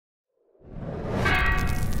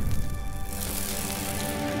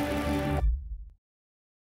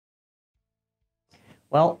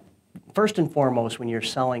Well, first and foremost, when you're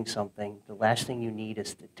selling something, the last thing you need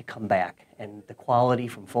is to come back. And the quality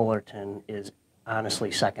from Fullerton is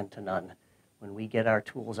honestly second to none. When we get our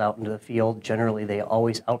tools out into the field, generally they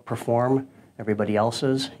always outperform everybody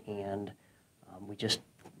else's, and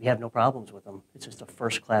we have no problems with them. It's just a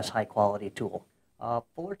first-class, high-quality tool.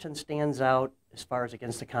 Fullerton stands out as far as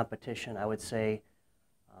against the competition. I would say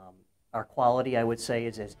our quality, I would say,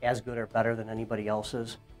 is as good or better than anybody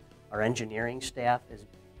else's. Our engineering staff is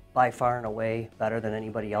by far and away better than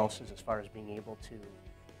anybody else's as far as being able to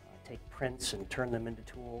take prints and turn them into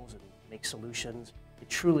tools and make solutions. It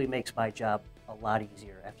truly makes my job a lot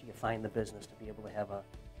easier after you find the business to be able to have a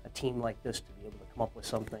team like this to be able to come up with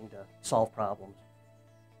something to solve problems.